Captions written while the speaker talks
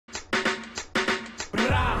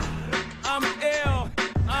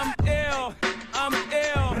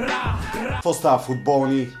Какво става,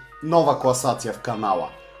 футболни? Нова класация в канала.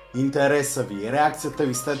 Интереса ви, реакцията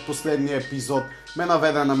ви след последния епизод ме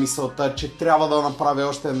наведе на мисълта, че трябва да направя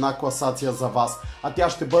още една класация за вас, а тя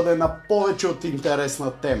ще бъде на повече от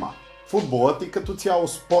интересна тема. Футболът и като цяло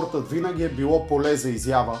спортът винаги е било поле за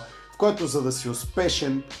изява, в което за да си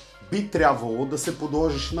успешен би трябвало да се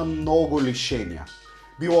подложиш на много лишения.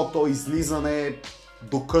 Било то излизане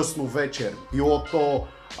до късно вечер, било то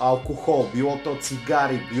алкохол, било то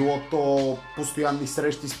цигари, било то постоянни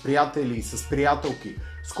срещи с приятели, с приятелки,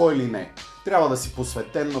 с кой ли не. Трябва да си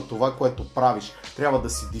посветен на това, което правиш. Трябва да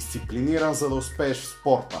си дисциплиниран, за да успееш в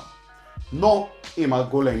спорта. Но има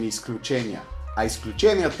големи изключения. А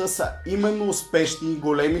изключенията са именно успешни и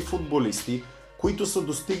големи футболисти, които са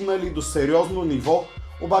достигнали до сериозно ниво,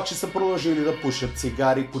 обаче са продължили да пушат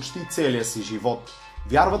цигари почти целия си живот.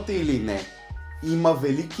 Вярвате или не, има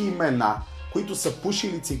велики имена, които са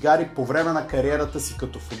пушили цигари по време на кариерата си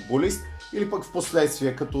като футболист или пък в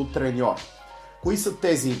последствие като треньор. Кои са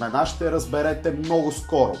тези имена ще разберете много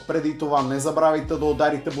скоро. Преди това не забравяйте да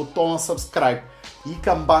ударите бутона subscribe и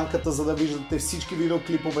камбанката, за да виждате всички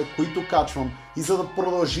видеоклипове, които качвам, и за да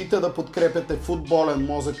продължите да подкрепяте Футболен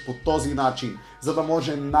мозък по този начин, за да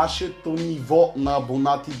може нашето ниво на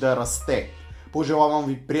абонати да расте. Пожелавам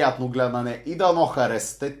ви приятно гледане и дано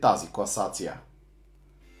харесате тази класация.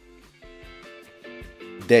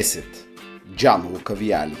 10. Джанлука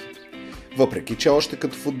Виали. Въпреки че още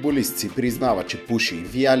като футболист си признава, че пуши,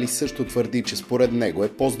 Виали също твърди, че според него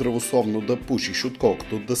е по-здравословно да пушиш,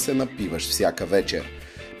 отколкото да се напиваш всяка вечер.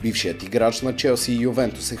 Бившият играч на Челси и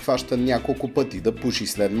Ювентус се хваща няколко пъти да пуши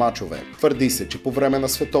след мачове. Твърди се, че по време на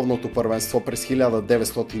световното първенство през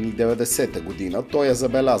 1990 година той е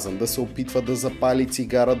забелязан да се опитва да запали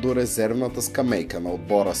цигара до резервната скамейка на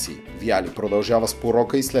отбора си. Виали продължава с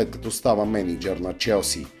порока и след като става мениджър на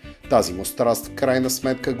Челси. Тази му страст в крайна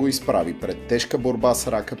сметка го изправи пред тежка борба с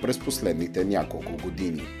рака през последните няколко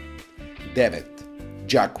години. 9.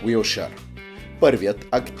 Джак Уилшър. Първият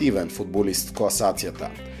активен футболист в класацията.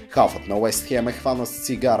 Халфът на Уест Хем е хванат с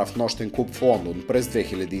цигара в нощен клуб в Лондон през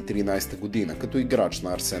 2013 година като играч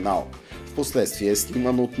на Арсенал. Впоследствие е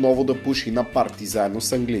сниман отново да пуши на парти заедно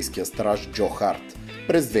с английския страж Джо Харт.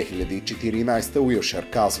 През 2014 Уилшър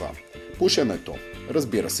казва: "Пушенето,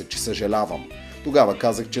 разбира се, че съжалявам. Тогава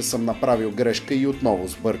казах, че съм направил грешка и отново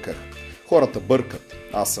сбърках. Хората бъркат.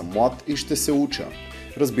 Аз съм млад и ще се уча.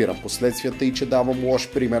 Разбирам последствията и че давам лош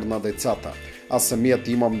пример на децата. Аз самият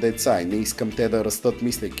имам деца и не искам те да растат,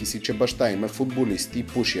 мислейки си, че баща им е футболист и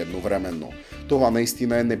пуши едновременно. Това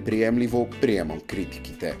наистина е неприемливо, приемам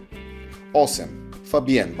критиките." 8.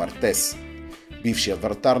 Фабиен Бартес. Бившият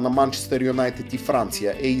вратар на Манчестър Юнайтед и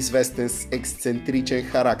Франция е известен с ексцентричен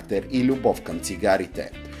характер и любов към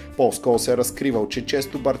цигарите. Пол Сколс е разкривал, че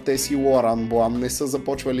често Бартес и Лоран Блан не са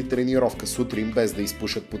започвали тренировка сутрин без да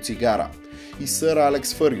изпушат по цигара. И сър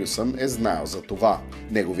Алекс Фъргюсън е знаел за това.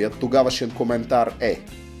 Неговият тогавашен коментар е: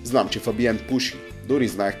 "Знам, че Фабиен пуши. Дори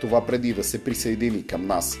знаех това преди да се присъедини към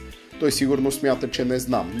нас. Той сигурно смята, че не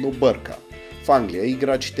знам, но бърка. В Англия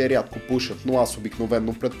играчите рядко пушат, но аз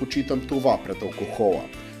обикновено предпочитам това пред алкохола.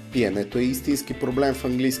 Пиенето е истински проблем в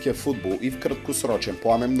английския футбол и в краткосрочен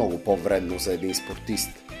план е много по-вредно за един спортист."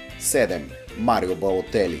 7. Марио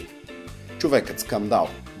Балотели. Човекът скандал.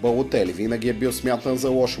 Балотели винаги е бил смятан за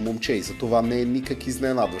лошо момче и затова не е никак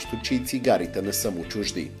изненадващо, че и цигарите не са му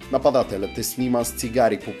чужди. Нападателят е сниман с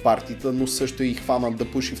цигари по партита, но също и хванат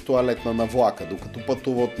да пуши в тоалетна на влака, докато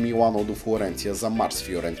пътува от Милано до Флоренция за мач с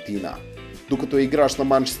Фиорентина. Докато е играч на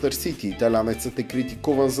Манчестър Сити, италянецът е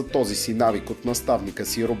критикуван за този си навик от наставника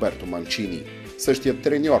си Роберто Манчини. Същият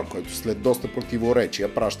треньор, който след доста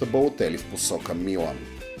противоречия праща Балотели в посока Милан.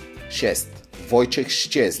 6. Войчех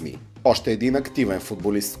Щезни. Още един активен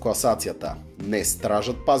футболист в класацията. Не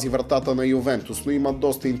стражът пази вратата на Ювентус, но има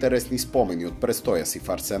доста интересни спомени от престоя си в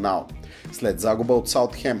Арсенал. След загуба от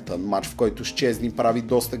Саутхемптън, мач в който Щезни прави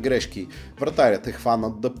доста грешки, вратарят е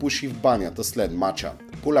хванат да пуши в банята след мача.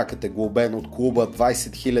 Полякът е глобен от клуба 20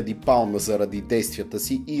 000 паунда заради действията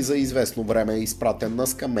си и за известно време е изпратен на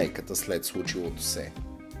скамейката след случилото се.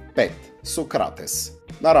 5. Сократес.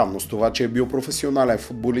 Наравно с това, че е бил професионален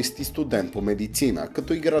футболист и студент по медицина,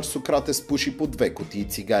 като играч Сократес пуши по 2 кутии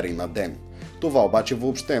цигари на ден. Това обаче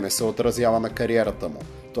въобще не се отразява на кариерата му.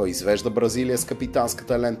 Той извежда Бразилия с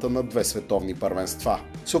капитанската лента на 2 световни първенства.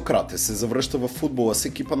 Сократес се завръща в футбола с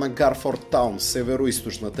екипа на Гарфорд Таун в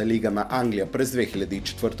Североизточната лига на Англия през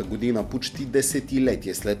 2004 година, почти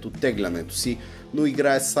десетилетие след оттеглянето си, но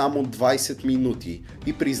играе само 20 минути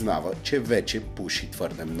и признава, че вече пуши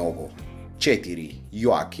твърде много. 4.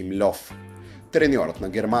 Йоаким Льов. Треньорът на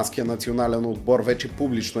германския национален отбор вече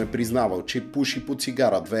публично е признавал, че пуши по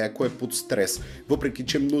цигара 2, ако е под стрес, въпреки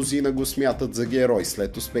че мнозина го смятат за герой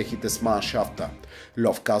след успехите с маншафта.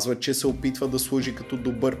 Льов казва, че се опитва да служи като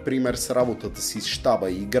добър пример с работата си с щаба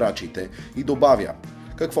и играчите и добавя: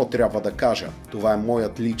 "Какво трябва да кажа? Това е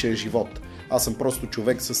моят личен живот. Аз съм просто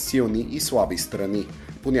човек с силни и слаби страни.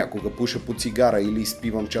 Понякога пуша по цигара или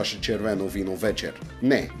изпивам чаша червено вино вечер.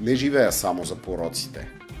 Не живея само за пороците."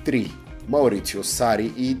 3. Маурицио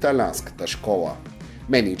Сари и италианската школа.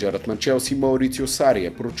 Мениджърът на Челси Маурицио Сари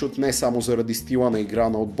е прочут не само заради стила на игра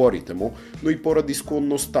на отборите му, но и поради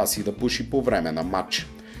склонността си да пуши по време на матч.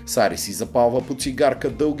 Сари си запалва по цигарка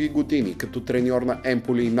дълги години като треньор на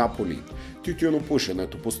Емполи и Наполи.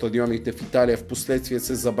 Тютюнопушенето по стадионите в Италия в последствие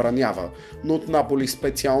се забранява, но от Наполи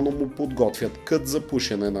специално му подготвят кът за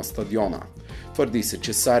пушене на стадиона. Твърди се,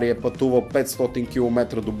 че Сари е пътувал 500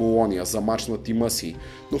 км до Болония за мач на тима си,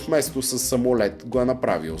 но вместо с самолет го е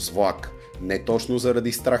направил с влак. Не точно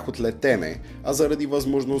заради страх от летене, а заради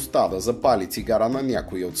възможността да запали цигара на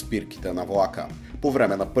някои от спирките на влака. По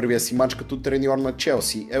време на първия си мач като треньор на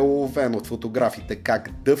Челси е уловен от фотографите как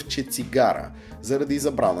дъвче цигара заради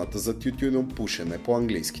забраната за тютюнопушене по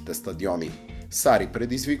английските стадиони. Сари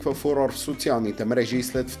предизвиква фурор в социалните мрежи и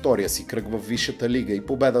след втория си кръг в Висшата лига и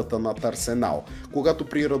победата над Арсенал, когато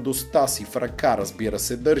при радостта си в ръка, разбира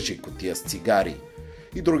се, държи кутия с цигари.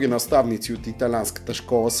 И други наставници от италианската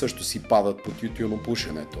школа също си падат по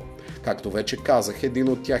тютюнопушенето. Както вече казах, един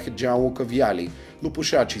от тях е Джанлука Виали, но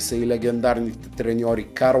Пушачи са и легендарните треньори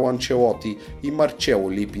Карло Анчелоти и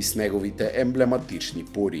Марчело Липи с неговите емблематични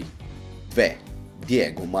пури. 2.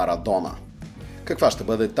 Диего Марадона. Каква ще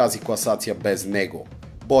бъде тази класация без него?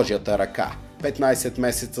 Божията ръка. 15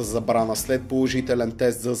 месеца забрана след положителен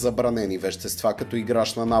тест за забранени вещества като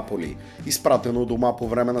играч на Наполи, изпратено дома по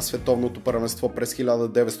време на световното първенство през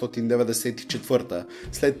 1994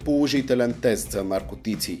 след положителен тест за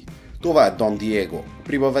наркотици. Това е Дон Диего.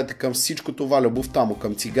 Прибавете към всичко това любовта му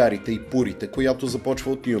към цигарите и пурите, която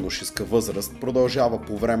започва от юношеска възраст, продължава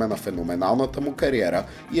по време на феноменалната му кариера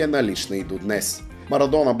и е налична и до днес.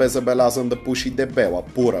 Марадона бе забелязан да пуши дебела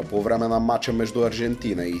пура по време на матча между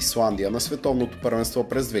Аржентина и Исландия на световното първенство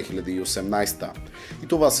през 2018. И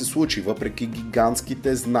това се случи въпреки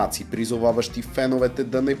гигантските знаци, призоваващи феновете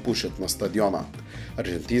да не пушат на стадиона.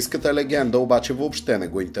 Аржентинската легенда обаче въобще не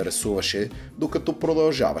го интересуваше, докато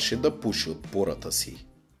продължаваше да пуши от пурата си.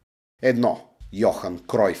 1. Йохан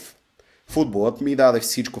Кройф. Футболът ми даде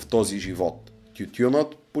всичко в този живот.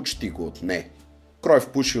 Тютюнът почти го отне. Кройф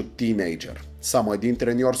пуши от тийнейджър. Само един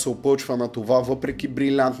треньор се опълчва на това въпреки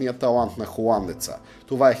брилянтния талант на холандеца.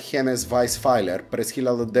 Това е Хенес Вайсфайлер през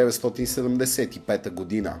 1975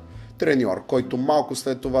 година. Треньор, който малко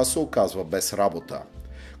след това се оказва без работа.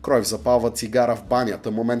 Кройф запалва цигара в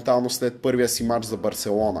банята моментално след първия си матч за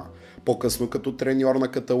Барселона. По-късно като треньор на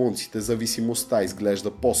каталунците зависимостта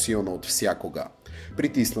изглежда по-силна от всякога.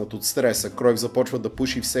 Притиснат от стреса, Кройф започва да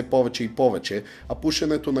пуши все повече и повече, а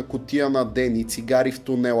пушенето на кутия на ден и цигари в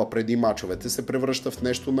тунела преди мачовете се превръща в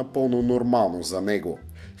нещо напълно нормално за него.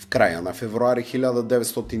 В края на февруари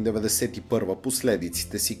 1991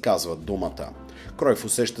 последиците си казват думата. Кройф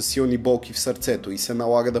усеща силни болки в сърцето и се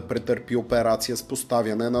налага да претърпи операция с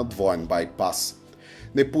поставяне на двоен байпас.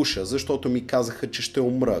 Не пуша, защото ми казаха, че ще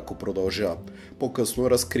умра, ако продължа. По-късно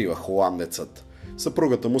разкрива холандецът.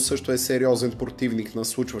 Съпругата му също е сериозен противник на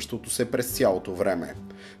случващото се през цялото време.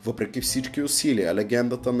 Въпреки всички усилия,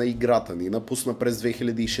 легендата на играта ни напусна през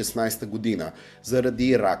 2016 година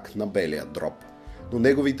заради рак на белия дроб. Но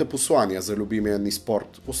неговите послания за любимия ни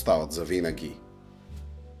спорт остават завинаги.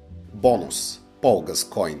 Бонус. Пол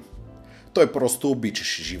Гаскойн. Той просто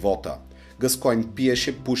обичаше живота. Гаскойн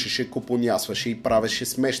пиеше, пушеше, купонясваше и правеше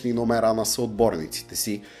смешни номера на съотборниците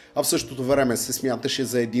си, а в същото време се смяташе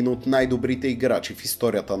за един от най-добрите играчи в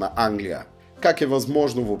историята на Англия. Как е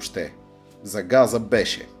възможно въобще? Загаза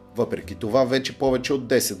беше. Въпреки това вече повече от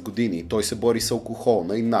 10 години той се бори с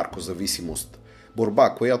алкохолна и наркозависимост. Борба,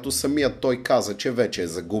 която самият той каза, че вече е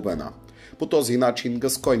загубена. По този начин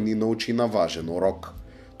Гаскойн ни научи на важен урок.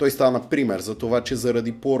 Той стана пример за това, че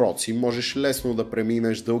заради пороци можеш лесно да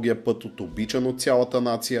преминеш дългия път от обичан от цялата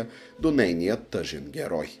нация до нейния тъжен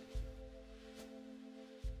герой.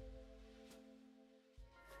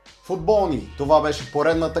 Футболни, това беше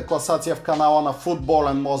поредната класация в канала на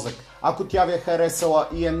Футболен Мозък. Ако тя ви е харесала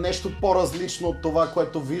и е нещо по-различно от това,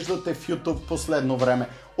 което виждате в YouTube в последно време,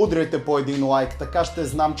 удряйте по един лайк, така ще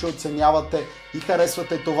знам, че оценявате и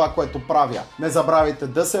харесвате това, което правя. Не забравяйте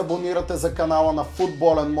да се абонирате за канала на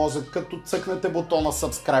Футболен Мозък, като цъкнете бутона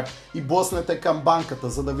Subscribe и блъснете камбанката,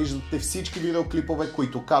 за да виждате всички видеоклипове,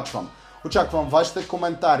 които качвам. Очаквам вашите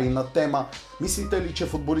коментари на тема: мислите ли, че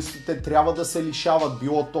футболистите трябва да се лишават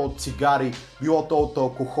било то от цигари, било то от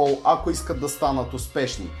алкохол, ако искат да станат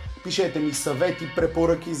успешни? Пишете ми съвети,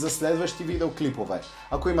 препоръки за следващи видеоклипове.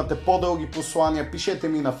 Ако имате по-дълги послания, пишете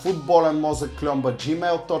ми на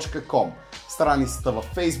futbolenmozak@gmail.com. Страницата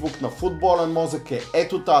във Facebook на Футболен мозък е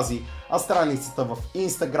ето тази, а страницата в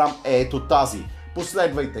Instagram е ето тази.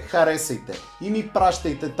 Последвайте, харесайте и ми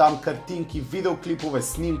пращайте там картинки, видеоклипове,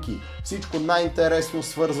 снимки, всичко най-интересно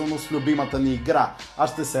свързано с любимата ни игра.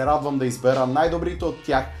 Аз ще се радвам да избера най-добрите от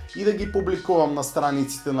тях и да ги публикувам на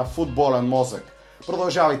страниците на Футболен мозък.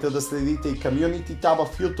 Продължавайте да следите и комюнити таба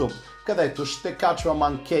в YouTube, където ще качвам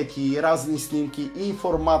анкети и разни снимки и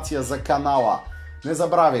информация за канала. Не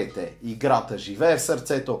забравяйте, играта живее в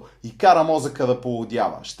сърцето и кара мозъка да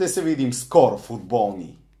полудява. Ще се видим скоро,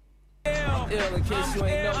 футболни! In case you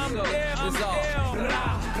ain't know, so it's all.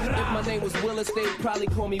 If my name was Willis, they'd probably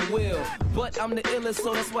call me Will. But I'm the illest, so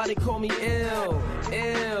that's why they call me ill.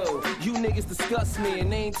 Ill. You niggas disgust me, and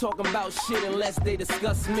they ain't talking about shit unless they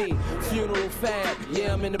discuss me. Funeral fab,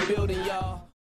 yeah, I'm in the building, y'all.